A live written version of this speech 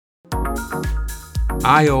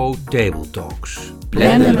IO Table Talks.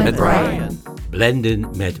 Blenden met Brian.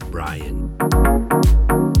 Blenden met Brian.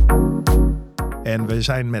 En we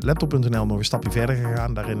zijn met laptop.nl nog een stapje verder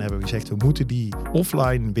gegaan. Daarin hebben we gezegd, we moeten die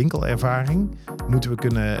offline winkelervaring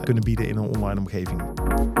kunnen bieden in een online omgeving.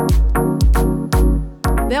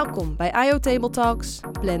 Welkom bij IO Table Talks,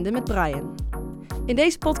 Blenden met Brian. In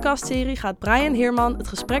deze podcastserie gaat Brian Heerman het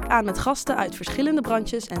gesprek aan met gasten uit verschillende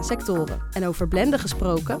branches en sectoren. En over blenden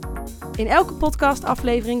gesproken. In elke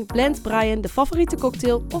podcastaflevering blendt Brian de favoriete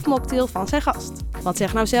cocktail of mocktail van zijn gast. Want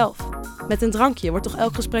zeg nou zelf, met een drankje wordt toch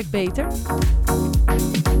elk gesprek beter?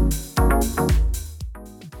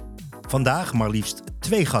 Vandaag maar liefst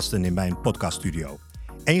 2 gasten in mijn podcaststudio.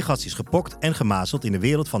 1 gast is gepokt en gemazeld in de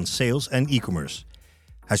wereld van sales en e-commerce.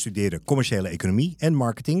 Hij studeerde commerciële economie en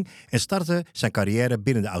marketing en startte zijn carrière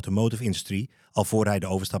binnen de automotive industrie alvorens hij de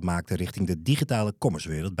overstap maakte richting de digitale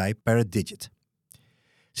commercewereld bij paar.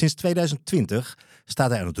 Sinds 2020 staat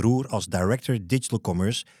hij aan het roer als Director Digital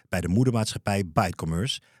Commerce bij de moedermaatschappij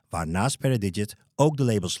ByteCommerce, waar naast paar ook de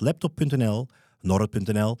labels laptop.nl,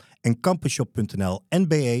 norrit.nl en campusshop.nl en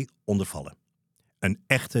BE onder vallen. Een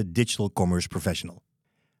echte digital commerce professional.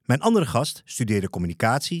 Mijn andere gast studeerde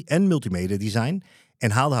communicatie en multimedia design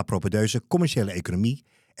en haalde haar propedeuse commerciële economie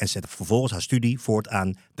en zette vervolgens haar studie voort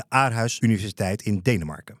aan de Aarhus Universiteit in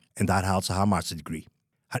Denemarken. En daar haalt ze haar masterdegree.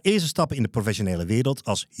 Haar eerste stappen in de professionele wereld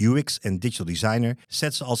als UX en digital designer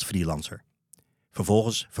zet ze als freelancer.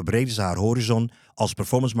 Vervolgens verbreedde ze haar horizon als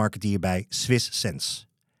performance marketeer bij Swiss Sense.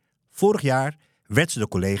 Vorig jaar werd ze de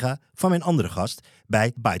collega van mijn andere gast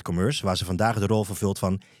bij ByteCommerce, waar ze vandaag de rol vervult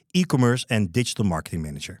van e-commerce en digital marketing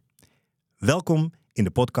manager. Welkom in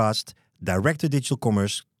de podcast Director Digital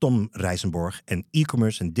Commerce Thom Rijsterborgh en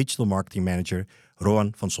e-commerce en digital marketing manager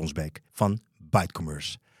Rowan van Sonsbeek van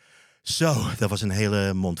ByteCommerce. Zo, dat was een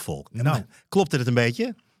hele mond vol. Nou, klopte het een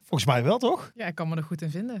beetje? Volgens mij wel, toch? Ja, ik kan me er goed in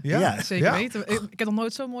vinden. Ja. Zeker weten. Ik heb nog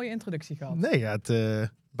nooit zo'n mooie introductie gehad. Nee, ja,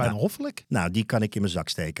 bijna hoffelijk. Nou, die kan ik in mijn zak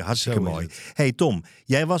steken. Hartstikke Zo is mooi. het. Hey Thom,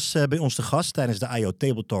 jij was bij ons te gast tijdens de IO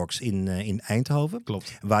Table Talks in Eindhoven.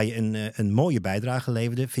 Klopt. Waar je een mooie bijdrage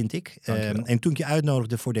leverde, vind ik. En toen ik je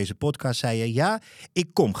uitnodigde voor deze podcast, zei je, ja,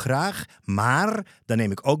 ik kom graag, maar dan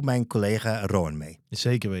neem ik ook mijn collega Rowan mee.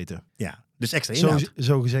 Zeker weten. Ja, dus extra inhoud.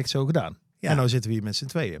 Zo gezegd, zo gedaan. Ja. En nou zitten we hier met z'n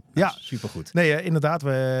tweeën. Ja, supergoed. Nee, inderdaad. We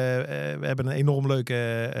hebben een enorm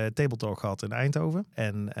leuke table talk gehad in Eindhoven.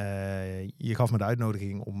 En je gaf me de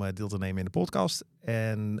uitnodiging om deel te nemen in de podcast.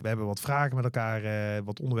 En we hebben wat vragen met elkaar,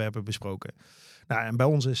 wat onderwerpen besproken. Nou, en bij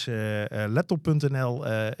ons is laptop.nl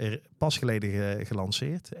pas geleden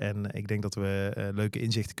gelanceerd. En ik denk dat we leuke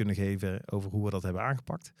inzichten kunnen geven over hoe we dat hebben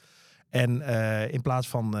aangepakt. En in plaats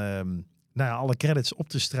van alle credits op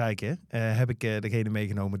te strijken, heb ik degene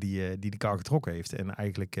meegenomen die de kar getrokken heeft. En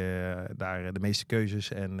eigenlijk daar de meeste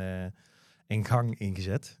keuzes en gang in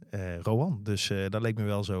gezet. Rowan. Dus dat leek me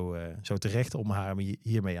wel zo terecht om haar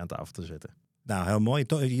hiermee aan tafel te zetten. Nou, heel mooi.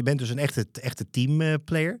 Je bent dus een echte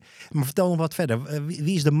teamplayer. Maar vertel nog wat verder.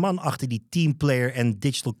 Wie is de man achter die teamplayer en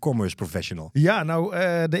digital commerce professional? Ja, nou,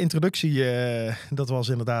 de introductie, dat was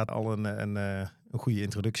inderdaad al een goede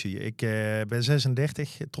introductie. Ik ben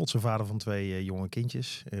 36, trotse vader van 2 jonge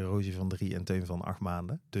kindjes. Rosie van 3 en Teun van 8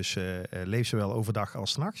 maanden. Dus leef zowel overdag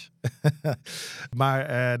als 's nachts. Maar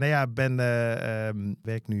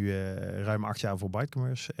werk nu ruim 8 jaar voor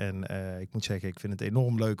ByteCommerce. En ik moet zeggen, ik vind het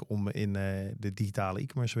enorm leuk om in de digitale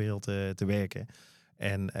e-commerce wereld te werken.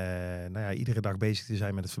 En iedere dag bezig te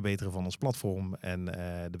zijn met het verbeteren van ons platform en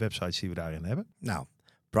de websites die we daarin hebben. Nou,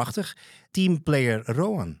 prachtig. Teamplayer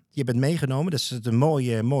Rowan, je bent meegenomen. Dat is een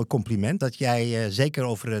mooi compliment. Dat jij zeker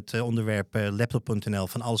over het onderwerp laptop.nl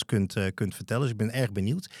van alles kunt vertellen. Dus ik ben erg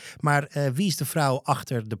benieuwd. Maar wie is de vrouw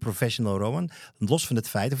achter de professional Rowan? Los van het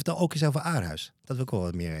feit, vertel ook eens over Aarhus. Dat wil ik wel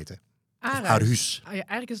wat meer weten. Aarhus. Ja,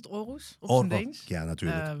 eigenlijk is het Aarhus op zijn Deens. Ja,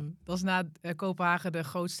 natuurlijk. Dat is na Kopenhagen de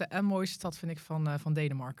grootste en mooiste stad, vind ik, van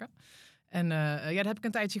Denemarken. En daar heb ik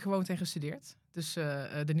een tijdje gewoond en gestudeerd. Dus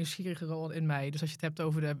de nieuwsgierige Rowan in mij. Dus als je het hebt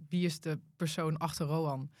over wie is de persoon achter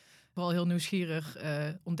Rowan. Vooral heel nieuwsgierig,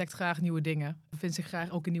 ontdekt graag nieuwe dingen. Bevindt zich graag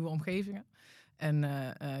ook in nieuwe omgevingen. En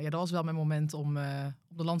dat was wel mijn moment om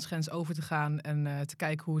op de landsgrens over te gaan en te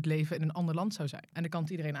kijken hoe het leven in een ander land zou zijn. En ik kan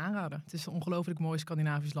het iedereen aanraden. Het is een ongelooflijk mooi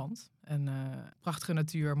Scandinavisch land. En prachtige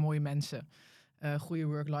natuur, mooie mensen. Goede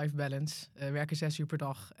work-life balance. Werken 6 uur per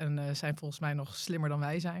dag en zijn volgens mij nog slimmer dan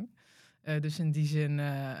wij zijn. Dus in die zin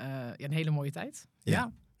een hele mooie tijd.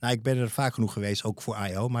 Ja. Nou, ik ben er vaak genoeg geweest, ook voor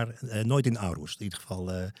IO, maar nooit in Aarhus. In ieder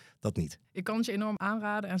geval dat niet. Ik kan het je enorm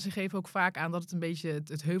aanraden. En ze geven ook vaak aan dat het een beetje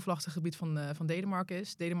het heuvelachtige gebied van Denemarken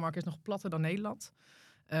is. Denemarken is nog platter dan Nederland.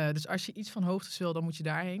 Dus als je iets van hoogtes wil, dan moet je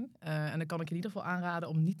daarheen. En dan kan ik in ieder geval aanraden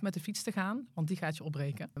om niet met de fiets te gaan, want die gaat je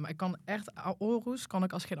opbreken. Maar ik kan echt, Aarhus kan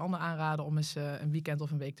ik als geen ander aanraden om eens een weekend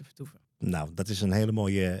of een week te vertoeven. Nou, dat is een hele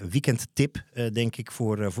mooie weekendtip, denk ik,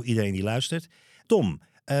 voor iedereen die luistert. Thom,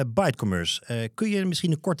 ByteCommerce, kun je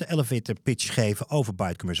misschien een korte elevator pitch geven over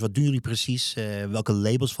ByteCommerce? Wat doen jullie precies? Welke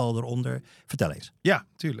labels vallen eronder? Vertel eens. Ja,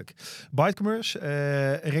 tuurlijk. ByteCommerce,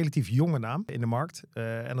 een relatief jonge naam in de markt.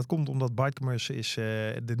 En dat komt omdat ByteCommerce is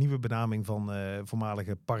de nieuwe benaming van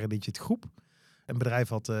voormalige Paradigit Groep. Een bedrijf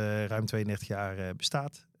wat ruim 32 jaar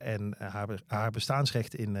bestaat. En haar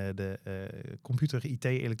bestaansrecht in de computer, IT,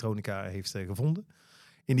 elektronica heeft gevonden.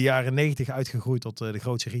 In de jaren 90 uitgegroeid tot de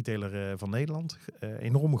grootste retailer van Nederland.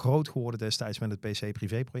 Enorm groot geworden destijds met het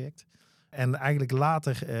PC-privé-project. En eigenlijk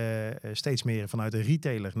later steeds meer vanuit een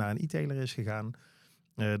retailer naar een e-tailer is gegaan.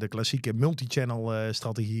 De klassieke multi-channel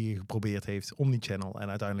strategie geprobeerd heeft, omnichannel en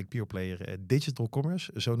uiteindelijk pure player digital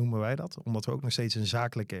commerce. Zo noemen wij dat, omdat we ook nog steeds een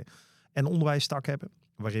zakelijke en onderwijstak hebben.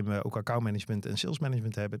 Waarin we ook accountmanagement en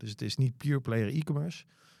salesmanagement hebben. Dus het is niet pure player e-commerce.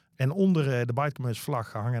 En onder de ByteCommerce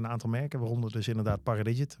vlag hangen een aantal merken, waaronder dus inderdaad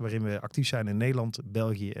Paradigit, waarin we actief zijn in Nederland,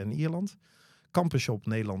 België en Ierland. Campus Shop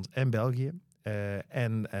Nederland en België.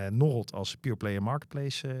 En Norrot als pure player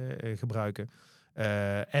marketplace gebruiken.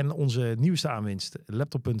 En onze nieuwste aanwinst,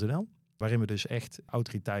 laptop.nl, waarin we dus echt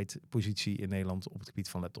autoriteit, positie in Nederland op het gebied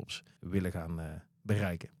van laptops willen gaan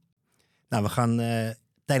bereiken. Nou, we gaan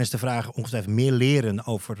tijdens de vragen ongetwijfeld meer leren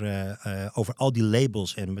over al die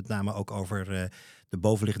labels en met name ook over de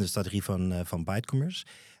bovenliggende strategie van ByteCommerce.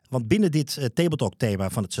 Want binnen dit Tabletalk-thema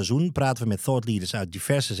van het seizoen praten we met thought leaders uit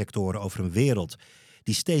diverse sectoren over een wereld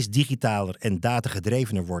die steeds digitaler en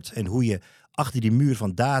datagedrevener wordt. En hoe je achter die muur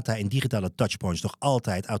van data en digitale touchpoints nog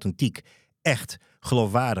altijd authentiek, echt,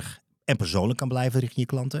 geloofwaardig en persoonlijk kan blijven richting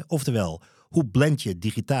je klanten. Oftewel, hoe blend je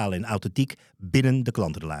digitaal en authentiek binnen de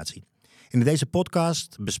klantenrelatie? In deze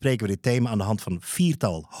podcast bespreken we dit thema aan de hand van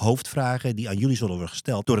 4-tal hoofdvragen die aan jullie zullen worden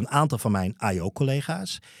gesteld door een aantal van mijn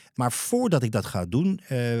IO-collega's. Maar voordat ik dat ga doen,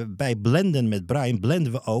 bij Blenden met Brian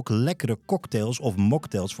blenden we ook lekkere cocktails of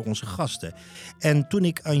mocktails voor onze gasten. En toen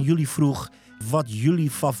ik aan jullie vroeg wat jullie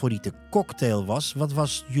favoriete cocktail was, wat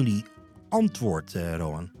was jullie antwoord,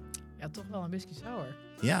 Rowan? Ja, toch wel een whisky sour.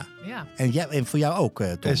 Ja. Ja. En voor jou ook,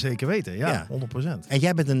 Tom? Zeker weten, ja. 100%. En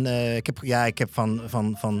jij bent ik heb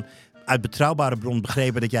van uit betrouwbare bron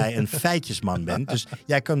begrepen dat jij een feitjesman bent. Dus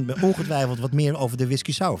jij kan me ongetwijfeld wat meer over de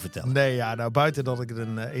whisky sour vertellen. Nee, ja, nou buiten dat ik het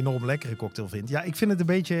een enorm lekkere cocktail vind. Ja, ik vind het een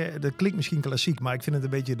beetje, dat klinkt misschien klassiek, maar ik vind het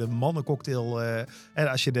een beetje de mannencocktail. En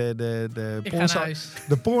als je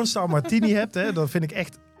de pornstar martini hebt, hè, dan vind ik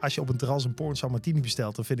echt, als je op een terras een pornstar martini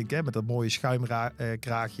bestelt, dan vind ik met dat mooie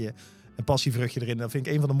schuimkraagje, een passievruchtje erin, dat vind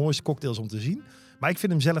ik een van de mooiste cocktails om te zien. Maar ik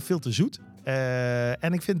vind hem zelf veel te zoet.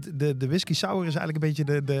 En ik vind de whisky sour is eigenlijk een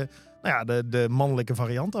beetje de mannelijke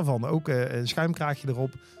variant daarvan. Ook een schuimkraagje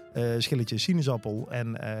erop, schilletje sinaasappel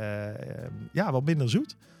en wat minder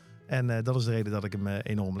zoet. En dat is de reden dat ik hem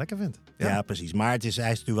enorm lekker vind. Ja, precies. Maar hij is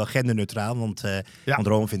natuurlijk wel genderneutraal, want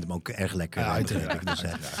Rowan vindt hem ook erg lekker.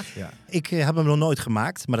 Ja, Ik heb hem nog nooit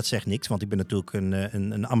gemaakt, maar dat zegt niks, want ik ben natuurlijk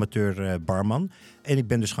een amateur barman. En ik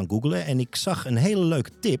ben dus gaan googlen en ik zag een hele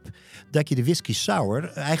leuke tip dat je de whisky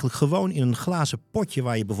sour eigenlijk gewoon in een glazen potje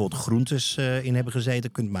waar je bijvoorbeeld groentes in hebben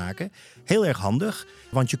gezeten kunt maken. Heel erg handig,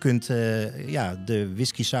 want je kunt de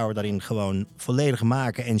whisky sour daarin gewoon volledig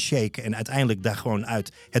maken en shaken en uiteindelijk daar gewoon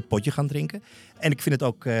uit het potje gaan drinken. En ik vind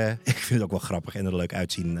het ook wel grappig en er leuk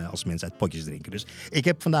uitzien als mensen uit potjes drinken. Dus ik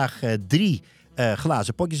heb vandaag 3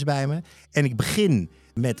 glazen potjes bij me en ik begin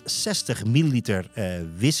met 60 milliliter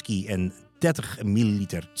whisky en 30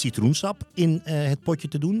 milliliter citroensap in het potje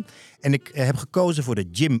te doen. En ik heb gekozen voor de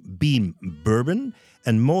Jim Beam Bourbon.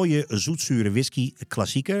 Een mooie zoetzure whisky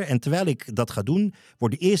klassieker. En terwijl ik dat ga doen,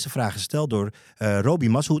 wordt de eerste vraag gesteld door Roby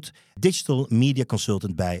Mashoud, Digital Media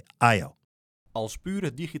Consultant bij IO. Als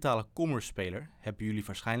pure digitale commerce speler hebben jullie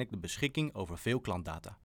waarschijnlijk de beschikking over veel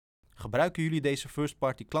klantdata. Gebruiken jullie deze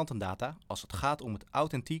first-party klantendata als het gaat om het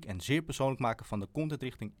authentiek en zeer persoonlijk maken van de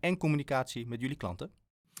contentrichting en communicatie met jullie klanten?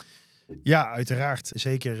 Ja, uiteraard.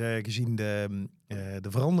 Zeker gezien de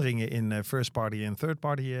veranderingen in first-party en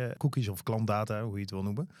third-party cookies of klantdata, hoe je het wil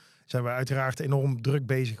noemen, zijn we uiteraard enorm druk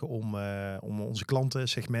bezig om onze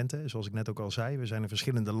klantensegmenten, zoals ik net ook al zei. We zijn in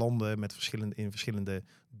verschillende landen in verschillende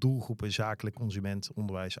doelgroepen, zakelijk, consument,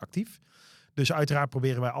 onderwijs actief. Dus uiteraard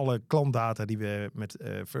proberen wij alle klantdata die we met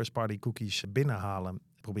first-party cookies binnenhalen,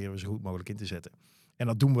 proberen we zo goed mogelijk in te zetten. En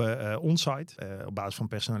dat doen we on-site, op basis van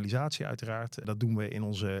personalisatie uiteraard. Dat doen we in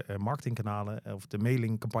onze marketingkanalen, of de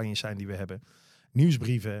mailingcampagnes zijn die we hebben.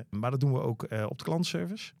 Nieuwsbrieven, maar dat doen we ook op de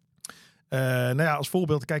klantenservice. Als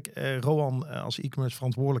voorbeeld, kijk, Rowan als e-commerce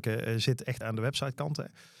verantwoordelijke zit echt aan de websitekant. Hè.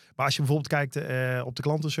 Maar als je bijvoorbeeld kijkt op de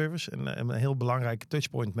klantenservice, een heel belangrijke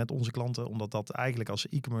touchpoint met onze klanten, omdat dat eigenlijk als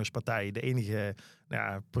e-commerce partij de enige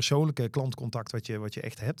persoonlijke klantcontact wat je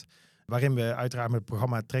echt hebt. Waarin we uiteraard met het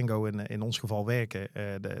programma Trengo in ons geval werken.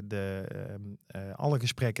 Alle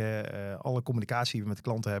gesprekken, alle communicatie die we met de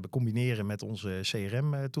klanten hebben, combineren met onze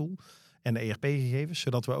CRM-tool. En de ERP-gegevens,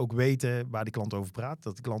 zodat we ook weten waar die klant over praat.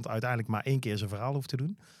 Dat de klant uiteindelijk maar 1 keer zijn verhaal hoeft te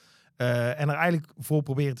doen. En er eigenlijk voor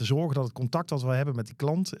proberen te zorgen dat het contact dat we hebben met die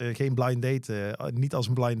klant geen blind date, niet als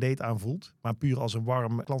een blind date aanvoelt, maar puur als een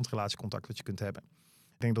warm klantrelatiecontact wat je kunt hebben.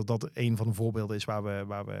 Ik denk dat dat een van de voorbeelden is waar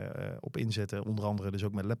we op inzetten, onder andere dus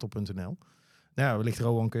ook met laptop.nl. Wellicht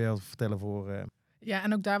Rowan, kun je wat vertellen voor... Ja,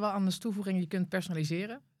 en ook daar wel aan de toevoeging, je kunt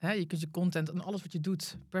personaliseren. Je kunt je content en alles wat je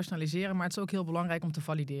doet personaliseren, maar het is ook heel belangrijk om te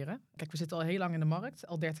valideren. Kijk, we zitten al heel lang in de markt,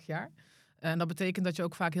 al 30 jaar. En dat betekent dat je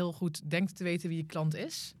ook vaak heel goed denkt te weten wie je klant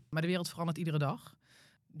is. Maar de wereld verandert iedere dag.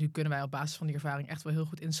 Nu kunnen wij op basis van die ervaring echt wel heel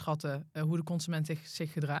goed inschatten hoe de consument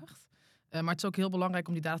zich gedraagt. Maar het is ook heel belangrijk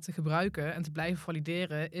om die data te gebruiken en te blijven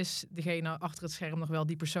valideren. Is degene achter het scherm nog wel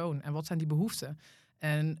die persoon? En wat zijn die behoeften?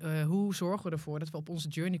 En hoe zorgen we ervoor dat we op onze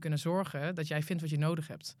journey kunnen zorgen dat jij vindt wat je nodig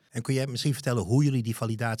hebt? En kun jij misschien vertellen hoe jullie die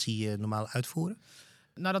validatie normaal uitvoeren?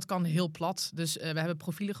 Nou, dat kan heel plat. Dus we hebben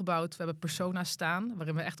profielen gebouwd, we hebben persona's staan,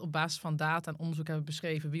 waarin we echt op basis van data en onderzoek hebben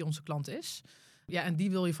beschreven wie onze klant is. Ja, en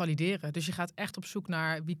die wil je valideren. Dus je gaat echt op zoek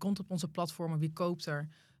naar wie komt op onze platformen, wie koopt er.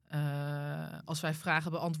 Als wij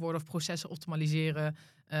vragen beantwoorden of processen optimaliseren,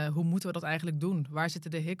 hoe moeten we dat eigenlijk doen? Waar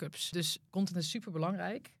zitten de hiccups? Dus content is super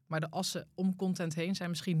belangrijk, maar de assen om content heen zijn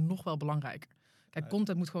misschien nog wel belangrijker. Kijk,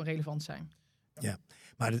 content moet gewoon relevant zijn. Ja,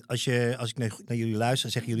 maar als ik naar jullie luister,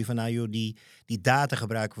 zeggen jullie van die data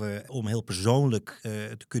gebruiken we om heel persoonlijk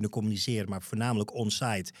te kunnen communiceren, maar voornamelijk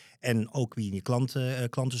on-site en ook in je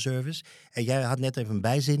klantenservice. En jij had net even een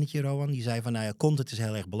bijzinnetje, Rowan, die zei van content is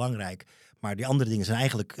heel erg belangrijk, maar die andere dingen zijn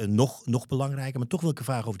eigenlijk nog belangrijker. Maar toch wil ik een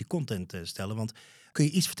vraag over die content stellen, want kun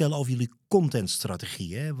je iets vertellen over jullie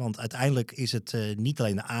contentstrategie? Hè? Want uiteindelijk is het niet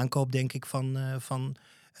alleen de aankoop, denk ik, van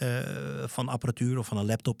apparatuur of van een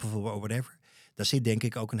laptop of whatever. Daar zit denk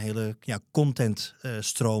ik ook een hele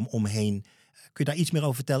contentstroom omheen. Kun je daar iets meer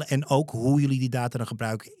over vertellen? En ook hoe jullie die data dan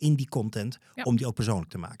gebruiken in die content om die ook persoonlijk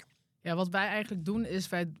te maken? Ja, wat wij eigenlijk doen is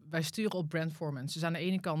wij sturen op brandformance. Dus aan de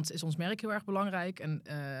ene kant is ons merk heel erg belangrijk en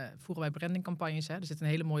voeren wij brandingcampagnes. Hè. Er zit een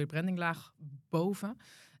hele mooie brandinglaag boven.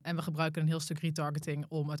 En we gebruiken een heel stuk retargeting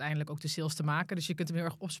om uiteindelijk ook de sales te maken. Dus je kunt hem heel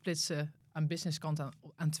erg opsplitsen aan businesskant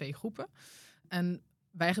aan 2 groepen. En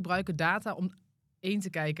wij gebruiken data om te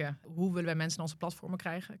kijken hoe willen wij mensen naar onze platformen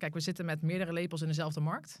krijgen. Kijk, we zitten met meerdere labels in dezelfde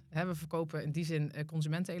markt. We verkopen in die zin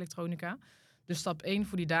consumentenelektronica. Dus stap 1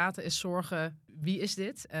 voor die data is zorgen, wie is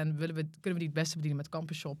dit? En kunnen we die het beste bedienen met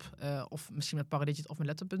Campus Shop of misschien met Paradigit of met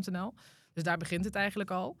laptop.nl. Dus daar begint het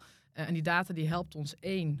eigenlijk al. En die data die helpt ons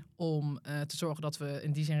om te zorgen dat we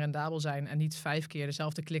in die zin rendabel zijn en niet 5 keer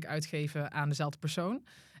dezelfde klik uitgeven aan dezelfde persoon.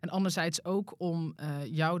 En anderzijds ook om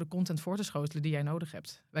jou de content voor te schotelen die jij nodig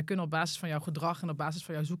hebt. Wij kunnen op basis van jouw gedrag en op basis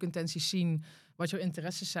van jouw zoekintenties zien wat jouw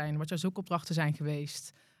interesses zijn, wat jouw zoekopdrachten zijn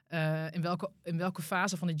geweest. In welke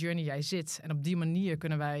fase van de journey jij zit. En op die manier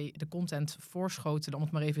kunnen wij de content voorschotelen, om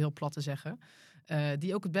het maar even heel plat te zeggen.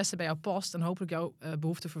 Die ook het beste bij jou past en hopelijk jouw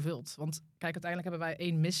behoefte vervult. Want kijk, uiteindelijk hebben wij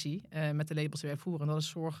 1 missie met de labels die wij voeren. En dat is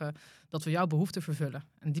zorgen dat we jouw behoefte vervullen.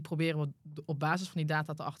 En die proberen we op basis van die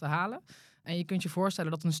data te achterhalen. En je kunt je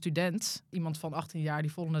voorstellen dat een student, iemand van 18 jaar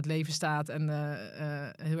die vol in het leven staat en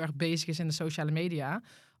heel erg bezig is in de sociale media,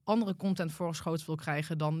 andere content voorgeschoteld wil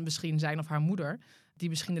krijgen dan misschien zijn of haar moeder, die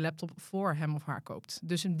misschien de laptop voor hem of haar koopt.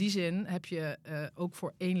 Dus in die zin heb je ook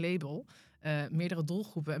voor 1 label meerdere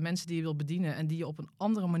doelgroepen en mensen die je wil bedienen en die je op een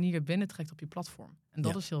andere manier binnentrekt op je platform. En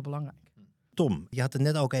dat is heel belangrijk. Tom, je had het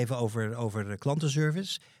net ook even over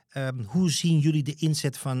klantenservice. Hoe zien jullie de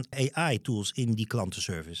inzet van AI-tools in die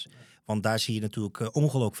klantenservice? Want daar zie je natuurlijk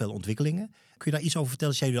ongelooflijk veel ontwikkelingen. Kun je daar iets over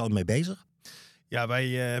vertellen? Zijn jullie al mee bezig? Ja,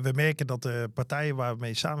 we merken dat de partijen waar we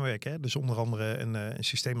mee samenwerken, dus onder andere een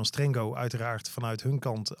systeem als Trengo, uiteraard vanuit hun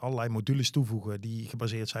kant allerlei modules toevoegen die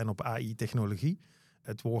gebaseerd zijn op AI-technologie.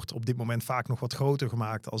 Het wordt op dit moment vaak nog wat groter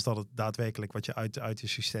gemaakt als dat het daadwerkelijk wat je uit je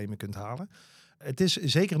systemen kunt halen. Het is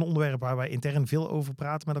zeker een onderwerp waar wij intern veel over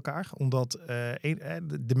praten met elkaar. Omdat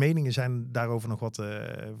de meningen zijn daarover nog wat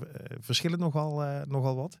verschillen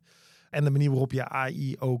nogal wat. En de manier waarop je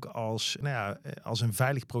AI ook als een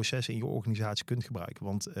veilig proces in je organisatie kunt gebruiken.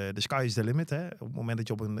 Want de sky is the limit. Hè? Op het moment dat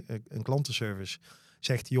je op een klantenservice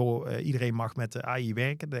zegt, joh, iedereen mag met AI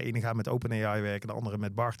werken. De ene gaat met OpenAI werken, de andere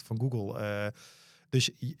met Bart van Google.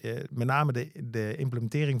 Dus met name de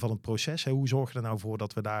implementering van het proces. Hoe zorg je er nou voor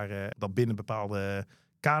dat we dat binnen bepaalde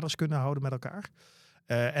kaders kunnen houden met elkaar?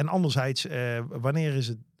 En anderzijds, wanneer is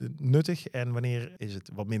het nuttig en wanneer is het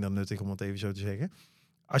wat minder nuttig, om het even zo te zeggen.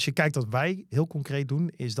 Als je kijkt wat wij heel concreet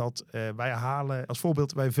doen, is dat wij halen, als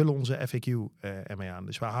voorbeeld, wij vullen onze FAQ ermee aan.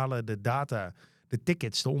 Dus wij halen de data, de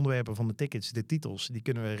tickets, de onderwerpen van de tickets, de titels, die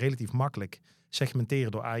kunnen we relatief makkelijk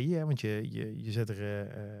segmenteren door AI. Hè? Want je zet er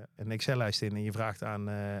een Excel-lijst in en je vraagt aan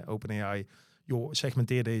OpenAI, joh,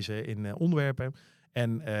 segmenteer deze in onderwerpen.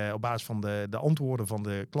 En op basis van de antwoorden van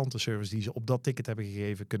de klantenservice die ze op dat ticket hebben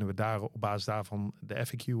gegeven, kunnen we op basis daarvan de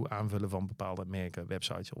FAQ aanvullen van bepaalde merken,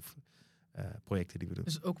 websites of projecten die we doen.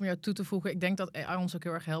 Dus ook om jou toe te voegen, ik denk dat AI ons ook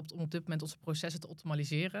heel erg helpt om op dit moment onze processen te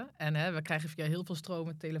optimaliseren. En we krijgen via heel veel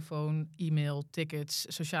stromen, telefoon, e-mail, tickets,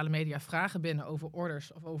 sociale media vragen binnen over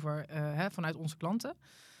orders of over vanuit onze klanten.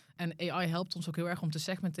 En AI helpt ons ook heel erg om te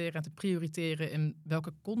segmenteren en te prioriteren in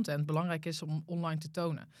welke content belangrijk is om online te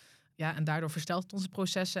tonen. Ja, en daardoor verstelt het onze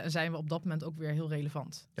processen en zijn we op dat moment ook weer heel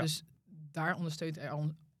relevant. Ja. Dus daar ondersteunt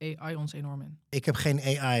AI ons enorm in. Ik heb geen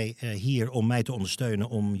AI hier om mij te ondersteunen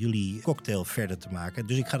om jullie cocktail verder te maken.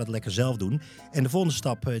 Dus ik ga dat lekker zelf doen. En de volgende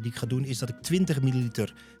stap die ik ga doen is dat ik 20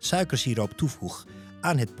 milliliter suikersiroop toevoeg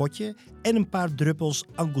aan het potje. En een paar druppels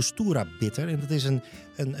Angostura bitter. En dat is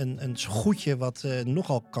een goedje wat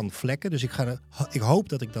nogal kan vlekken. Dus ik hoop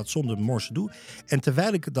dat ik dat zonder morsen doe. En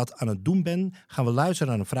terwijl ik dat aan het doen ben, gaan we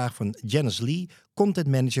luisteren naar een vraag van Janice Lee, content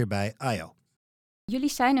manager bij IO. Jullie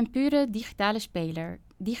zijn een pure digitale speler.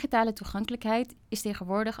 Digitale toegankelijkheid is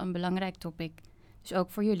tegenwoordig een belangrijk topic. Dus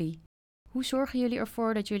ook voor jullie. Hoe zorgen jullie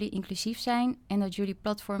ervoor dat jullie inclusief zijn en dat jullie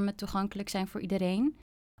platformen toegankelijk zijn voor iedereen?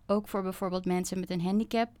 Ook voor bijvoorbeeld mensen met een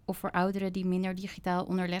handicap of voor ouderen die minder digitaal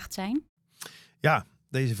onderlegd zijn? Ja,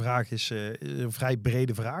 deze vraag is een vrij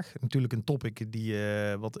brede vraag. Natuurlijk een topic die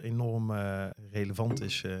wat enorm relevant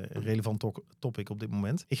is. Een relevant topic op dit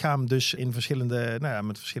moment. Ik ga hem dus met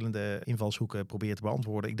verschillende invalshoeken proberen te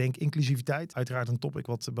beantwoorden. Ik denk inclusiviteit. Uiteraard een topic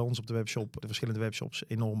wat bij ons op de verschillende webshops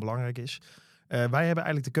enorm belangrijk is. Wij hebben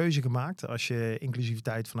eigenlijk de keuze gemaakt. Als je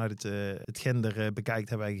inclusiviteit vanuit het gender bekijkt,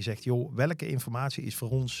 hebben wij gezegd, joh, welke informatie is voor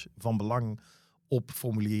ons van belang op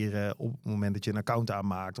formulieren, op het moment dat je een account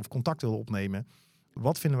aanmaakt of contact wil opnemen.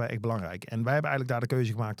 Wat vinden wij echt belangrijk? En wij hebben eigenlijk daar de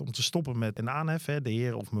keuze gemaakt om te stoppen met een aanhef, de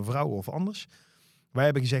heer of mevrouw of anders. Wij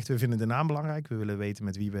hebben gezegd, we vinden de naam belangrijk. We willen weten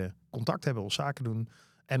met wie we contact hebben of zaken doen.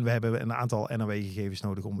 En we hebben een aantal NOW-gegevens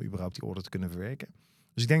nodig om überhaupt die order te kunnen verwerken.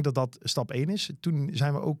 Dus ik denk dat dat stap 1 is. Toen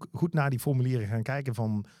zijn we ook goed naar die formulieren gaan kijken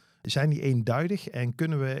van, zijn die eenduidig en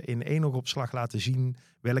kunnen we in één oogopslag laten zien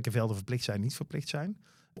welke velden verplicht zijn, niet verplicht zijn.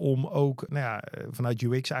 Om ook vanuit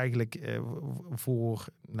UX eigenlijk voor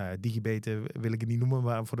digibeten wil ik het niet noemen,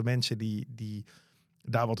 maar voor de mensen die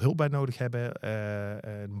daar wat hulp bij nodig hebben,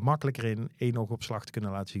 makkelijker in één oogopslag te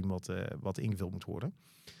kunnen laten zien wat ingevuld moet worden.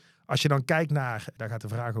 Als je dan kijkt naar, daar gaat de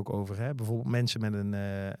vraag ook over, bijvoorbeeld mensen met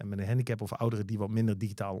een handicap of ouderen die wat minder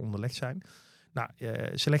digitaal onderlegd zijn.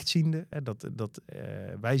 Slechtziende,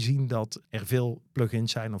 wij zien dat er veel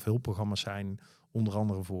plugins zijn of hulpprogramma's zijn, onder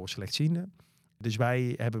andere voor slechtzienden. Dus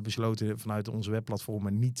wij hebben besloten vanuit onze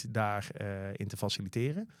webplatformen niet daarin te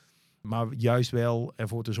faciliteren. Maar juist wel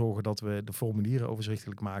ervoor te zorgen dat we de formulieren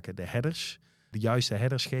overzichtelijk maken, de juiste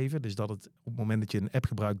headers geven. Dus dat het op het moment dat je een app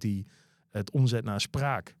gebruikt die het omzet naar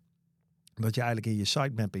spraak, dat je eigenlijk in je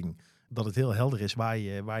sitemapping, dat het heel helder is waar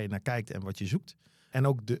je naar kijkt en wat je zoekt. En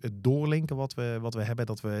ook het doorlinken wat we hebben,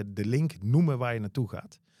 dat we de link noemen waar je naartoe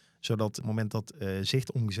gaat. Zodat op het moment dat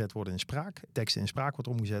zicht omgezet wordt in spraak, tekst in spraak wordt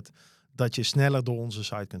omgezet, dat je sneller door onze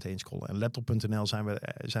site kunt heen scrollen. En laptop.nl zijn we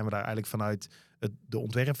daar eigenlijk vanuit de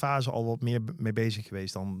ontwerpfase al wat meer mee bezig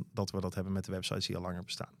geweest dan dat we dat hebben met de websites die al langer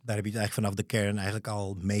bestaan. Daar heb je het eigenlijk vanaf de kern eigenlijk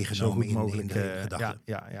al meegenomen in de gedachte.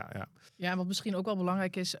 Ja, en wat misschien ook wel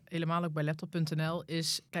belangrijk is, helemaal ook bij laptop.nl,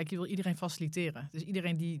 is, kijk, je wil iedereen faciliteren. Dus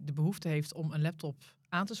iedereen die de behoefte heeft om een laptop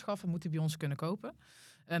aan te schaffen, moet die bij ons kunnen kopen.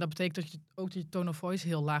 En dat betekent dat je tone of voice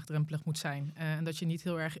heel laagdrempelig moet zijn. En dat je niet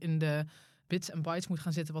heel erg in de bits en bytes moet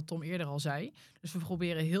gaan zitten, wat Tom eerder al zei. Dus we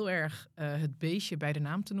proberen heel erg het beestje bij de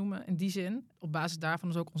naam te noemen. In die zin, op basis daarvan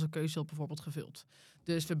is ook onze keuzehulp bijvoorbeeld gevuld.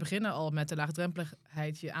 Dus we beginnen al met de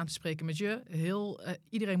laagdrempeligheid je aan te spreken met je.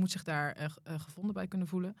 Iedereen moet zich daar gevonden bij kunnen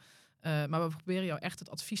voelen. Maar we proberen jou echt het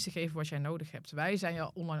advies te geven wat jij nodig hebt. Wij zijn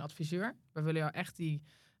jouw online adviseur. We willen jou echt die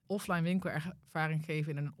offline winkelervaring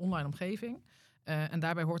geven in een online omgeving. En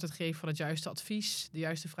daarbij hoort het geven van het juiste advies, de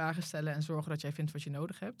juiste vragen stellen en zorgen dat jij vindt wat je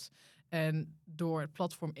nodig hebt. En door het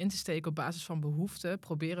platform in te steken op basis van behoeften,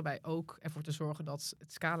 proberen wij ook ervoor te zorgen dat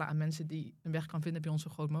het scala aan mensen die een weg kan vinden bij ons zo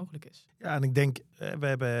groot mogelijk is. Ja, en ik denk, we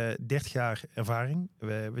hebben 30 jaar ervaring.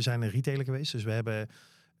 We zijn een retailer geweest, dus we hebben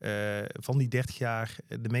van die 30 jaar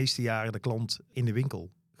de meeste jaren de klant in de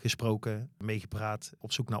winkel gesproken, meegepraat,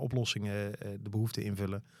 op zoek naar oplossingen, de behoeften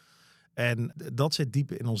invullen. En dat zit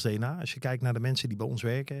diep in ons DNA. Als je kijkt naar de mensen die bij ons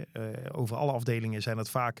werken, over alle afdelingen zijn het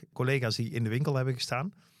vaak collega's die in de winkel hebben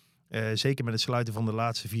gestaan. Zeker met het sluiten van de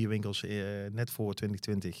laatste 4 winkels net voor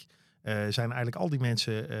 2020 zijn eigenlijk al die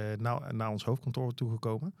mensen naar ons hoofdkantoor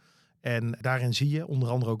toegekomen. En daarin zie je, onder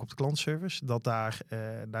andere ook op de klantservice, dat daar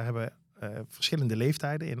hebben verschillende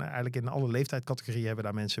leeftijden. Eigenlijk in alle leeftijdscategorieën hebben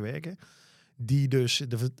daar mensen werken. Die dus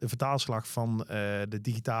de vertaalslag van de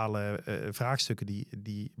digitale vraagstukken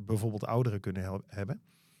die bijvoorbeeld ouderen kunnen hebben.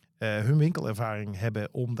 Hun winkelervaring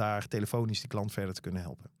hebben om daar telefonisch die klant verder te kunnen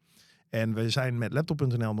helpen. En we zijn met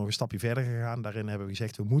laptop.nl nog een stapje verder gegaan. Daarin hebben we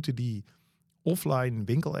gezegd, we moeten die offline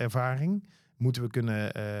winkelervaring moeten we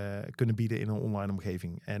kunnen bieden in een online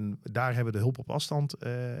omgeving. En daar hebben we de hulp op afstand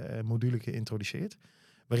module geïntroduceerd.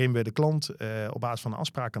 Waarin we de klant op basis van een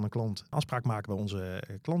afspraak aan de klant afspraak maken bij onze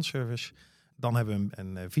klantservice. Dan hebben we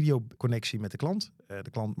een videoconnectie met de klant.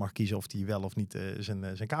 De klant mag kiezen of hij wel of niet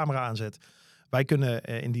zijn camera aanzet. Wij kunnen,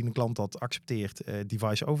 indien een klant dat accepteert,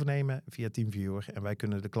 device overnemen via TeamViewer. En wij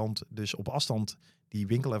kunnen de klant dus op afstand die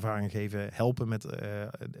winkelervaring geven, helpen met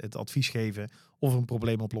het advies geven of een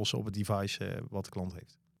probleem oplossen op het device wat de klant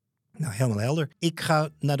heeft. Nou, helemaal helder. Ik ga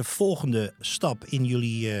naar de volgende stap in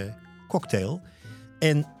jullie cocktail.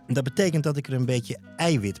 En dat betekent dat ik er een beetje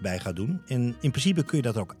eiwit bij ga doen. En in principe kun je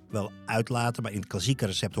dat ook wel uitlaten, maar in het klassieke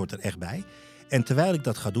recept hoort er echt bij. En terwijl ik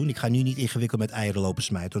dat ga doen, ik ga nu niet ingewikkeld met eieren lopen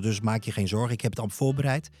smijten. Dus maak je geen zorgen, ik heb het al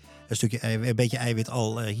voorbereid. Een beetje eiwit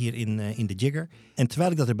al hier in de jigger. En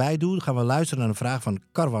terwijl ik dat erbij doe, gaan we luisteren naar een vraag van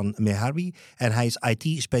Karwan Meharbi. En hij is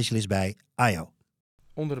IT-specialist bij IO.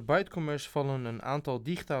 Onder ByteCommerce vallen een aantal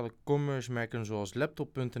digitale commerce merken zoals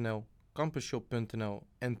laptop.nl, campusshop.nl,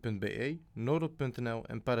 n.be, nodel.nl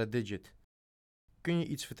en Paradigit. Kun je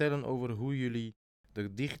iets vertellen over hoe jullie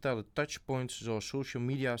de digitale touchpoints zoals social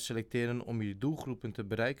media selecteren om jullie doelgroepen te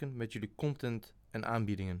bereiken met jullie content en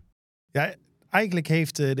aanbiedingen? Ja, eigenlijk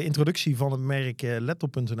heeft de introductie van het merk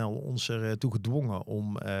laptop.nl ons ertoe gedwongen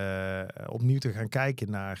om opnieuw te gaan kijken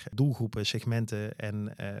naar doelgroepen, segmenten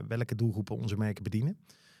en welke doelgroepen onze merken bedienen.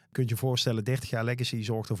 Je kunt je voorstellen, 30 jaar legacy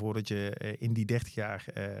zorgt ervoor dat je in die 30 jaar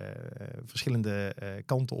verschillende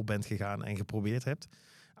kanten op bent gegaan en geprobeerd hebt.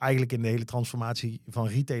 Eigenlijk in de hele transformatie van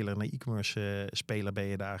retailer naar e-commerce speler ben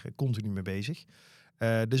je daar continu mee bezig.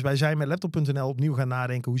 Dus wij zijn met laptop.nl opnieuw gaan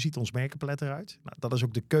nadenken, hoe ziet ons merkenpalet eruit? Nou, dat is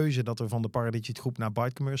ook de keuze dat we van de Paradigit groep naar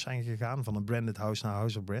ByteCommerce zijn gegaan, van een branded house naar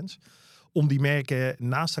House of Brands. Om die merken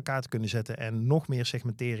naast elkaar te kunnen zetten en nog meer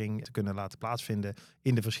segmentering te kunnen laten plaatsvinden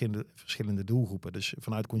in de verschillende doelgroepen. Dus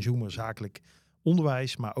vanuit consumer, zakelijk,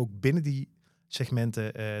 onderwijs, maar ook binnen die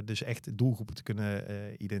segmenten dus echt doelgroepen te kunnen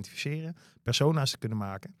identificeren, persona's te kunnen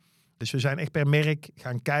maken. Dus we zijn echt per merk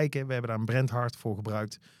gaan kijken, we hebben daar een brandhart voor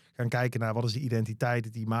gebruikt, gaan kijken naar wat is de identiteit,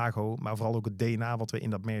 het imago, maar vooral ook het DNA wat we in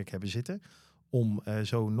dat merk hebben zitten, om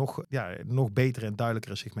zo nog betere en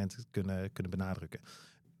duidelijkere segmenten te kunnen benadrukken.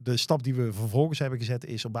 De stap die we vervolgens hebben gezet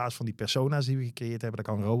is op basis van die persona's die we gecreëerd hebben,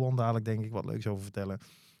 daar kan Rowan dadelijk denk ik wat leuks over vertellen,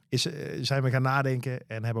 zijn we gaan nadenken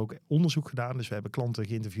en hebben ook onderzoek gedaan. Dus we hebben klanten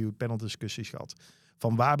geïnterviewd, paneldiscussies gehad.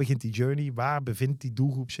 Van waar begint die journey? Waar bevindt die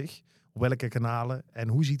doelgroep zich? Op welke kanalen? En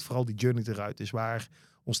hoe ziet vooral die journey eruit? Dus waar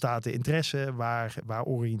ontstaat de interesse? Waar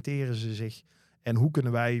oriënteren ze zich? En hoe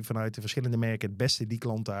kunnen wij vanuit de verschillende merken het beste die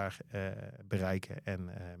klant daar bereiken en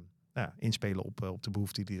inspelen op de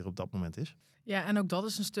behoefte die er op dat moment is? Ja, en ook dat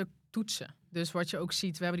is een stuk toetsen. Dus wat je ook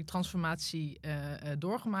ziet, we hebben die transformatie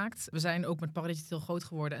doorgemaakt. We zijn ook met Paradigit heel groot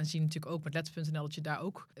geworden en zien natuurlijk ook met Let's.nl dat je daar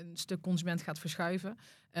ook een stuk consument gaat verschuiven.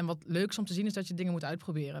 En wat leuk is om te zien is dat je dingen moet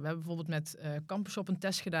uitproberen. We hebben bijvoorbeeld met Campusshop een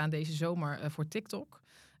test gedaan deze zomer voor TikTok.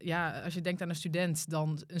 Ja, als je denkt aan een student,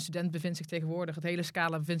 dan een student bevindt zich tegenwoordig, het hele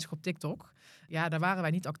scala bevindt zich op TikTok. Ja, daar waren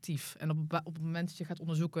wij niet actief. En op het moment dat je gaat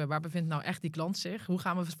onderzoeken, waar bevindt nou echt die klant zich? Hoe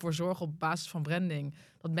gaan we ervoor zorgen op basis van branding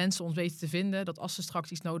dat mensen ons weten te vinden? Dat als ze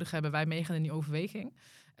straks iets nodig hebben, wij meegaan in die overweging.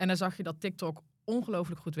 En dan zag je dat TikTok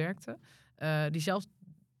ongelooflijk goed werkte. Diezelfde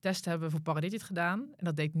test hebben we voor Paradigit gedaan en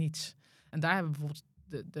dat deed niets. En daar hebben we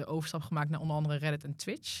bijvoorbeeld de overstap gemaakt naar onder andere Reddit en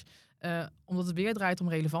Twitch. Omdat het weer draait om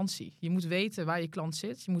relevantie. Je moet weten waar je klant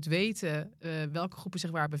zit. Je moet weten welke groepen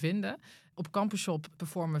zich waar bevinden. Op Campusshop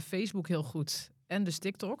performen Facebook heel goed en dus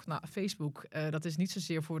TikTok. Nou, Facebook, dat is niet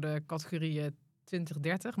zozeer voor de categorieën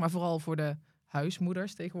 20-30, maar vooral voor de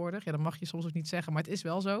huismoeders tegenwoordig. Ja, dat mag je soms ook niet zeggen, maar het is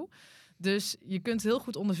wel zo. Dus je kunt heel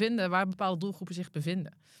goed ondervinden waar bepaalde doelgroepen zich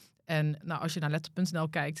bevinden. En nou, als je naar laptop.nl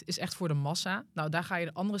kijkt, is echt voor de massa. Nou, daar ga je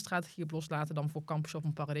een andere strategie op loslaten dan voor Campusshop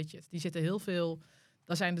en Paradigit. Die zitten heel veel.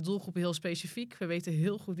 Dan zijn de doelgroepen heel specifiek. We weten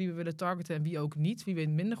heel goed wie we willen targeten en wie ook niet. Wie we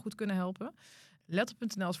minder goed kunnen helpen.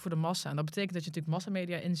 Laptop.nl is voor de massa. En dat betekent dat je natuurlijk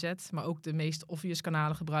massamedia inzet, maar ook de meest obvious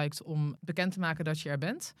kanalen gebruikt om bekend te maken dat je er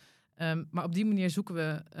bent. Maar op die manier zoeken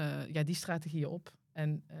we die strategieën op.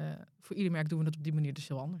 En voor ieder merk doen we dat op die manier dus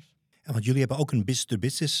heel anders. Ja, want jullie hebben ook een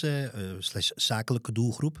business-to-business / zakelijke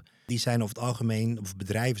doelgroep. Die zijn over het algemeen, of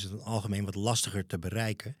bedrijven zijn over het algemeen wat lastiger te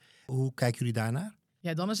bereiken. Hoe kijken jullie daarnaar?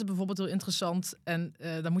 Ja, dan is het bijvoorbeeld heel interessant en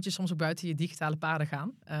dan moet je soms ook buiten je digitale paden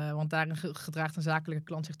gaan. Want daarin gedraagt een zakelijke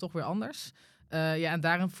klant zich toch weer anders. En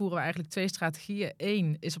daarin voeren we eigenlijk 2 strategieën.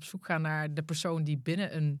 1 is op zoek gaan naar de persoon die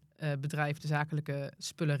binnen een bedrijf de zakelijke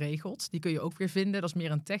spullen regelt. Die kun je ook weer vinden, dat is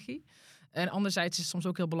meer een techie. En anderzijds is het soms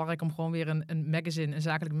ook heel belangrijk om gewoon weer een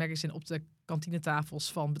zakelijk magazine op de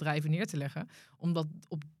kantinetafels van bedrijven neer te leggen. Omdat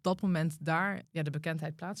op dat moment daar de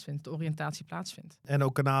bekendheid plaatsvindt, de oriëntatie plaatsvindt. En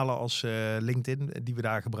ook kanalen als LinkedIn, die we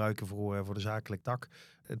daar gebruiken voor de zakelijk tak.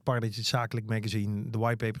 Het Partnertje, het zakelijk magazine, de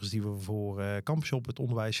whitepapers die we voor Campusshop, het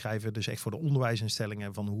onderwijs schrijven. Dus echt voor de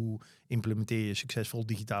onderwijsinstellingen van hoe implementeer je succesvol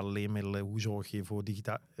digitale leermiddelen. Hoe zorg je voor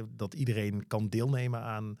dat iedereen kan deelnemen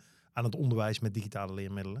aan het onderwijs met digitale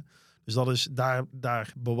leermiddelen. Dus dat is,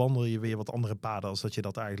 daar bewandel je weer wat andere paden als dat je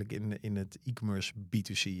dat eigenlijk in het e-commerce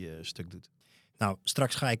B2C stuk doet. Nou,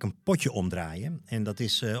 straks ga ik een potje omdraaien. En dat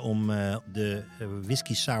is om de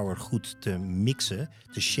whisky sour goed te mixen,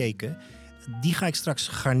 te shaken. Die ga ik straks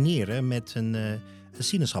garneren met een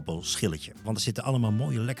sinaasappelschilletje. Want er zitten allemaal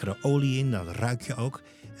mooie lekkere olie in, dat ruik je ook.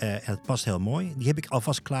 En het past heel mooi. Die heb ik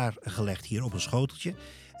alvast klaargelegd hier op een schoteltje.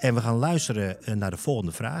 En we gaan luisteren naar de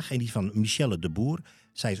volgende vraag. En die van Michelle de Boer.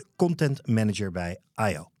 Zij is content manager bij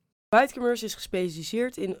IO. ByteCommerce is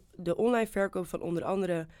gespecialiseerd in de online verkoop van onder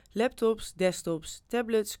andere laptops, desktops,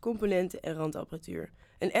 tablets, componenten en randapparatuur.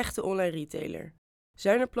 Een echte online retailer.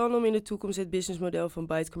 Zijn er plannen om in de toekomst het businessmodel van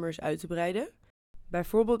ByteCommerce uit te breiden?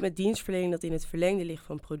 Bijvoorbeeld met dienstverlening dat in het verlengde ligt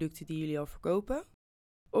van producten die jullie al verkopen?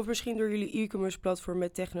 Of misschien door jullie e-commerce platform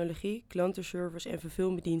met technologie, klantenservice en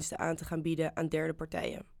fulfillmentdiensten aan te gaan bieden aan derde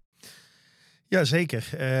partijen? Ja, zeker.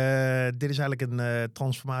 Dit is eigenlijk een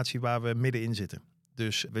transformatie waar we middenin zitten.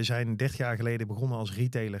 Dus we zijn 30 jaar geleden begonnen als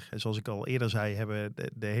retailer. En zoals ik al eerder zei, hebben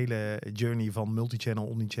de hele journey van multichannel,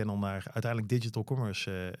 omnichannel naar uiteindelijk digital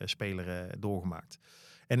commerce speler doorgemaakt.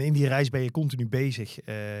 En in die reis ben je continu bezig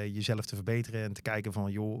jezelf te verbeteren en te kijken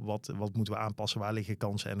van joh, wat moeten we aanpassen, waar liggen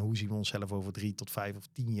kansen en hoe zien we onszelf over 3 tot 5 of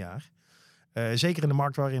 10 jaar. Zeker in de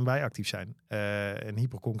markt waarin wij actief zijn. Een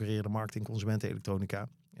hyperconcurrerende markt in consumentenelektronica.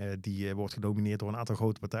 Die wordt gedomineerd door een aantal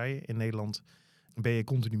grote partijen. In Nederland ben je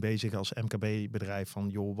continu bezig als MKB-bedrijf van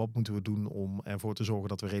joh, wat moeten we doen om ervoor te zorgen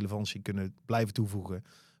dat we relevantie kunnen blijven toevoegen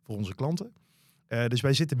voor onze klanten. Dus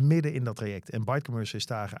wij zitten midden in dat traject. En ByteCommerce is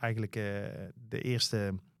daar eigenlijk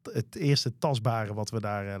het eerste tastbare wat we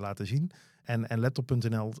daar laten zien. En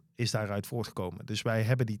laptop.nl is daaruit voortgekomen. Dus wij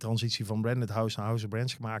hebben die transitie van branded house naar house of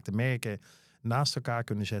brands gemaakt. De merken naast elkaar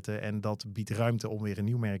kunnen zetten. En dat biedt ruimte om weer een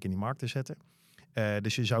nieuw merk in die markt te zetten.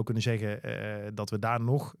 Dus je zou kunnen zeggen dat we daar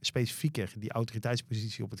nog specifieker die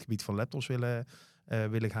autoriteitspositie op het gebied van laptops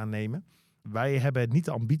willen gaan nemen. Wij hebben niet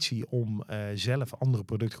de ambitie om zelf andere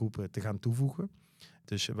productgroepen te gaan toevoegen.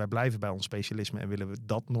 Dus wij blijven bij ons specialisme en willen we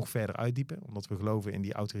dat nog verder uitdiepen. Omdat we geloven in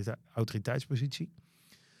die autoriteitspositie.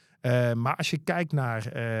 Maar als je kijkt naar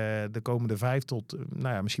de komende 5 tot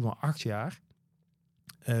misschien wel 8 jaar.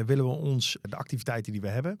 Willen we ons de activiteiten die we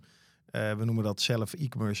hebben. We noemen dat zelf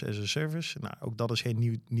e-commerce as a service. Nou, ook dat is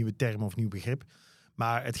geen nieuwe term of nieuw begrip.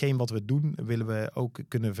 Maar hetgeen wat we doen, willen we ook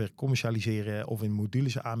kunnen vercommercialiseren of in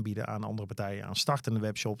modules aanbieden aan andere partijen. Aan startende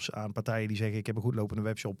webshops, aan partijen die zeggen ik heb een goed lopende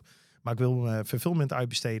webshop, maar ik wil fulfillment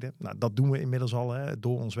uitbesteden. Nou, dat doen we inmiddels al. Hè.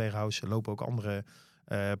 Door ons warehouse lopen ook andere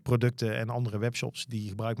producten en andere webshops die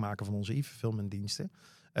gebruik maken van onze e-fulfillment diensten.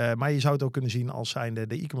 Maar je zou het ook kunnen zien als zijnde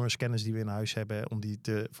de e-commerce kennis die we in huis hebben om die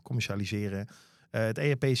te commercialiseren. Het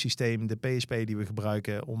ERP-systeem, de PSP die we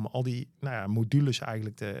gebruiken om al die modules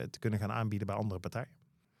eigenlijk te kunnen gaan aanbieden bij andere partijen.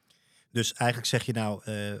 Dus eigenlijk zeg je nou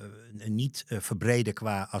niet verbreden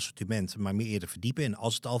qua assortiment, maar meer eerder verdiepen. En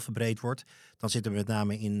als het al verbreed wordt, dan zitten we met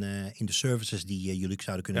name in de services die jullie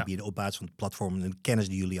zouden kunnen bieden op basis van het platform en de kennis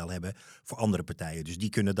die jullie al hebben voor andere partijen. Dus die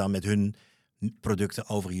kunnen dan met hun producten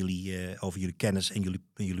over jullie kennis en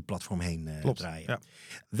jullie platform heen draaien. Ja.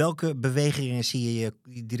 Welke bewegingen zie je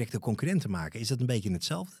directe concurrenten maken? Is dat een beetje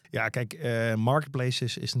hetzelfde? Ja, kijk,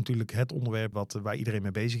 marketplaces is natuurlijk het onderwerp waar iedereen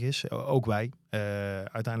mee bezig is. Ook wij.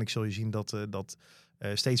 Uiteindelijk zul je zien dat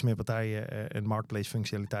steeds meer partijen een marketplace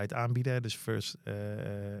functionaliteit aanbieden. Dus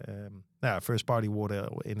first party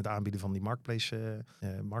worden in het aanbieden van die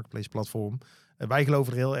marketplace platform. Wij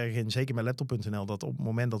geloven er heel erg in, zeker met laptop.nl, dat op het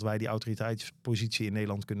moment dat wij die autoriteitspositie in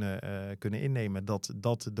Nederland kunnen innemen,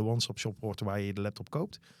 dat de one-stop shop wordt waar je de laptop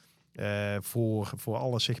koopt. Voor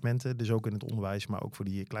alle segmenten, dus ook in het onderwijs, maar ook voor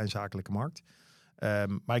die kleinzakelijke markt.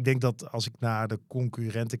 Maar ik denk dat als ik naar de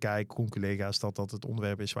concurrenten kijk, conculega's, dat het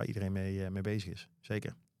onderwerp is waar iedereen mee bezig is.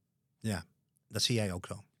 Zeker. Ja, dat zie jij ook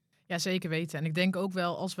zo. Ja, zeker weten. En ik denk ook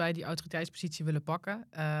wel, als wij die autoriteitspositie willen pakken,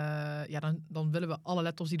 dan willen we alle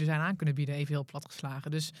laptops die er zijn aan kunnen bieden, even heel plat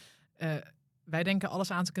geslagen. Dus wij denken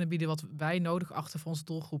alles aan te kunnen bieden wat wij nodig achten voor onze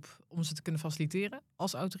doelgroep om ze te kunnen faciliteren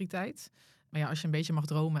als autoriteit. Maar ja, als je een beetje mag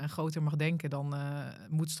dromen en groter mag denken, dan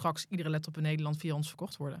moet straks iedere laptop in Nederland via ons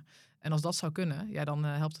verkocht worden. En als dat zou kunnen, ja, dan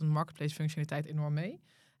helpt een marketplace functionaliteit enorm mee.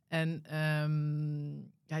 En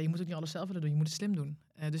je moet ook niet alles zelf willen doen, je moet het slim doen.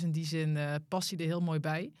 Dus in die zin past hij er heel mooi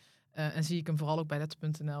bij. En zie ik hem vooral ook bij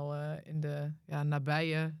laptop.nl in de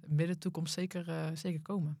nabije middentoekomst zeker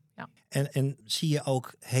komen. Ja. En zie je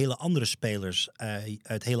ook hele andere spelers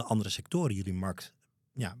uit hele andere sectoren jullie markt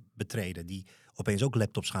betreden, die opeens ook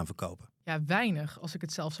laptops gaan verkopen? Ja, weinig, als ik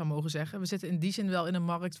het zelf zou mogen zeggen. We zitten in die zin wel in een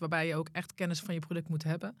markt waarbij je ook echt kennis van je product moet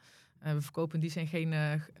hebben. We verkopen in die zin geen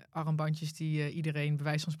armbandjes die iedereen bij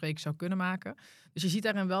wijze van spreken zou kunnen maken. Dus je ziet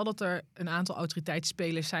daarin wel dat er een aantal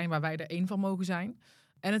autoriteitsspelers zijn waar wij er één van mogen zijn.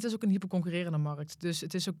 En het is ook een hyperconcurrerende markt. Dus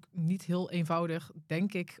het is ook niet heel eenvoudig,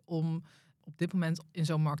 denk ik, om op dit moment in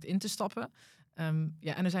zo'n markt in te stappen. En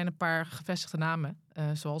er zijn een paar gevestigde namen,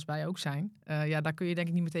 zoals wij ook zijn. Daar kun je denk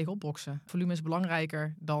ik niet meer tegen opboksen. Volume is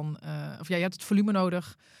belangrijker dan... je hebt het volume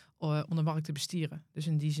nodig om de markt te bestieren. Dus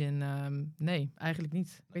in die zin, nee, eigenlijk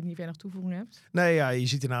niet. Ik weet niet of jij nog toevoegingen hebt. Nee, ja, je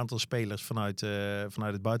ziet een aantal spelers vanuit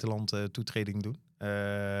het buitenland toetreding doen.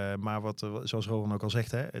 Maar zoals Rowan ook al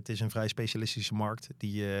zegt, het is een vrij specialistische markt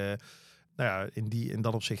die in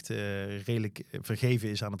dat opzicht redelijk vergeven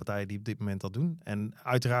is aan de partijen die op dit moment dat doen. En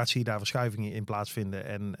uiteraard zie je daar verschuivingen in plaatsvinden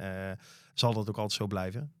en zal dat ook altijd zo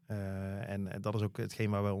blijven. En dat is ook hetgeen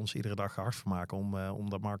waar we ons iedere dag hard voor maken om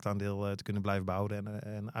dat marktaandeel te kunnen blijven behouden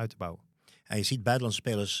en uit te bouwen. En je ziet buitenlandse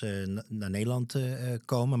spelers naar Nederland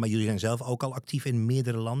komen, maar jullie zijn zelf ook al actief in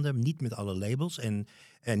meerdere landen, niet met alle labels en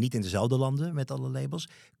niet in dezelfde landen met alle labels.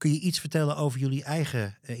 Kun je iets vertellen over jullie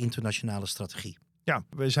eigen internationale strategie? Ja,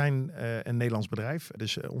 we zijn een Nederlands bedrijf.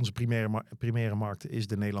 Dus onze primaire markt is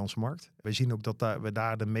de Nederlandse markt. We zien ook dat we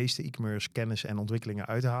daar de meeste e-commerce kennis en ontwikkelingen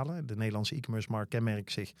uithalen. De Nederlandse e-commerce markt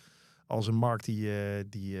kenmerkt zich als een markt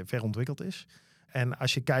die ver ontwikkeld is. En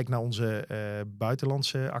als je kijkt naar onze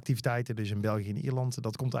buitenlandse activiteiten, dus in België en Ierland,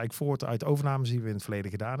 dat komt eigenlijk voort uit overnames die we in het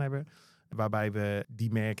verleden gedaan hebben. Waarbij we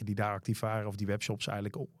die merken die daar actief waren, of die webshops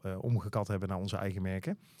eigenlijk omgekat hebben naar onze eigen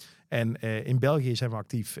merken. En in België zijn we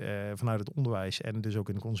actief vanuit het onderwijs en dus ook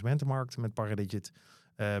in de consumentenmarkt met Paradigit.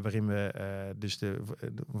 Waarin we dus de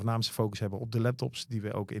voornaamste focus hebben op de laptops die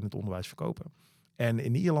we ook in het onderwijs verkopen. En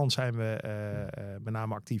in Ierland zijn we met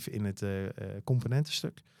name actief in het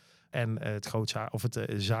componentenstuk. En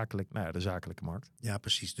de zakelijke markt. Ja,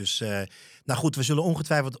 precies. Dus goed, we zullen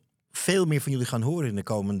ongetwijfeld veel meer van jullie gaan horen in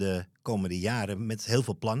de komende jaren met heel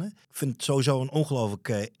veel plannen. Ik vind het sowieso een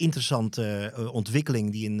ongelooflijk interessante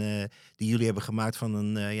ontwikkeling die jullie hebben gemaakt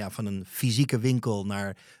van een fysieke winkel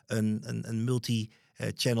naar een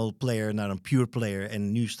multi-channel player, naar een pure player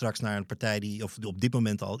en nu straks naar een partij die op dit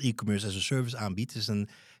moment al e-commerce as a service aanbiedt. Het is een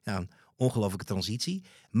ongelooflijke transitie.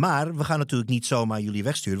 Maar we gaan natuurlijk niet zomaar jullie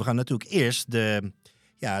wegsturen. We gaan natuurlijk eerst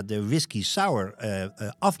de whisky sour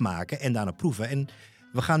afmaken en daarna proeven. En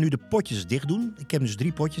we gaan nu de potjes dicht doen. Ik heb dus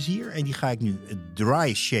 3 potjes hier en die ga ik nu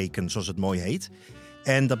dry shaken, zoals het mooi heet.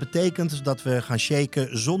 En dat betekent dat we gaan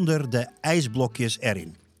shaken zonder de ijsblokjes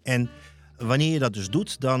erin. En wanneer je dat dus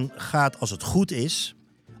doet, dan gaat, als het goed is,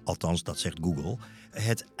 althans dat zegt Google,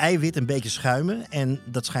 het eiwit een beetje schuimen. En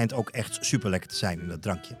dat schijnt ook echt super lekker te zijn in dat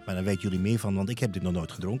drankje. Maar daar weten jullie meer van, want ik heb dit nog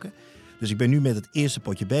nooit gedronken. Dus ik ben nu met het eerste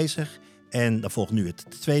potje bezig. En dan volgt nu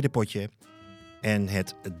het tweede potje en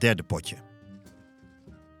het derde potje.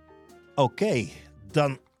 Oké,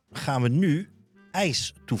 dan gaan we nu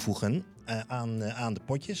ijs toevoegen aan de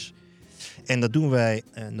potjes. En dat doen wij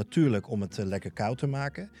natuurlijk om het lekker koud te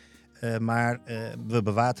maken. Maar we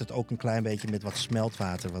bewateren het ook een klein beetje met wat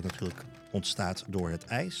smeltwater, wat natuurlijk ontstaat door het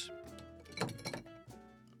ijs.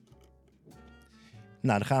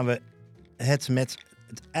 Nou, dan gaan we het met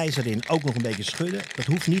het ijs erin ook nog een beetje schudden. Dat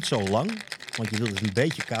hoeft niet zo lang, want je wilt het een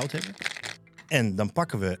beetje koud hebben. En dan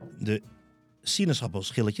pakken we de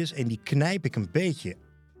sinaasappelschilletjes en die knijp ik een beetje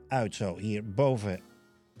uit zo hier boven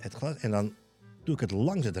het glas. En dan doe ik het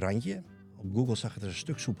langs het randje. Op Google zag het er een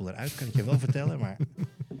stuk soepeler uit, kan ik je wel vertellen. Maar...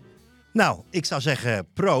 Nou, ik zou zeggen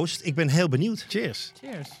proost. Ik ben heel benieuwd. Cheers.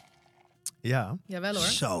 Cheers. Ja. Jawel hoor.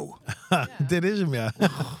 Zo. Dit is hem, ja.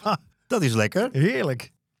 Dat is lekker.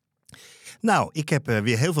 Heerlijk. Nou, ik heb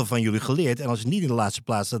weer heel veel van jullie geleerd. En als het niet in de laatste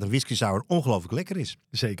plaats dat een whisky sour ongelooflijk lekker is.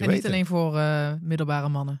 Zeker En weten. niet alleen voor middelbare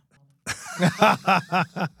mannen.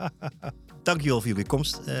 Dankjewel voor jullie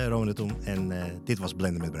komst, Rowan en Thom. En dit was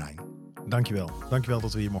Blenden met Brian. Dankjewel. Dankjewel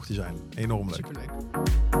dat we hier mochten zijn. Enorm leuk. Superleuk.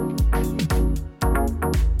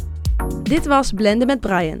 Dit was Blenden met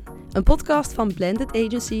Brian, een podcast van Blended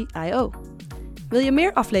Agency I.O. Wil je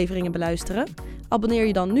meer afleveringen beluisteren? Abonneer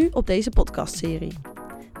je dan nu op deze podcastserie.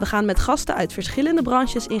 We gaan met gasten uit verschillende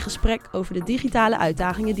branches in gesprek over de digitale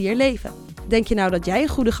uitdagingen die er leven. Denk je nou dat jij een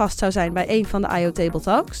goede gast zou zijn bij een van de I.O. Table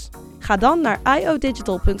Talks? Ga dan naar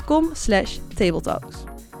iodigital.com/tabletalks.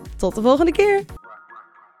 Tot de volgende keer!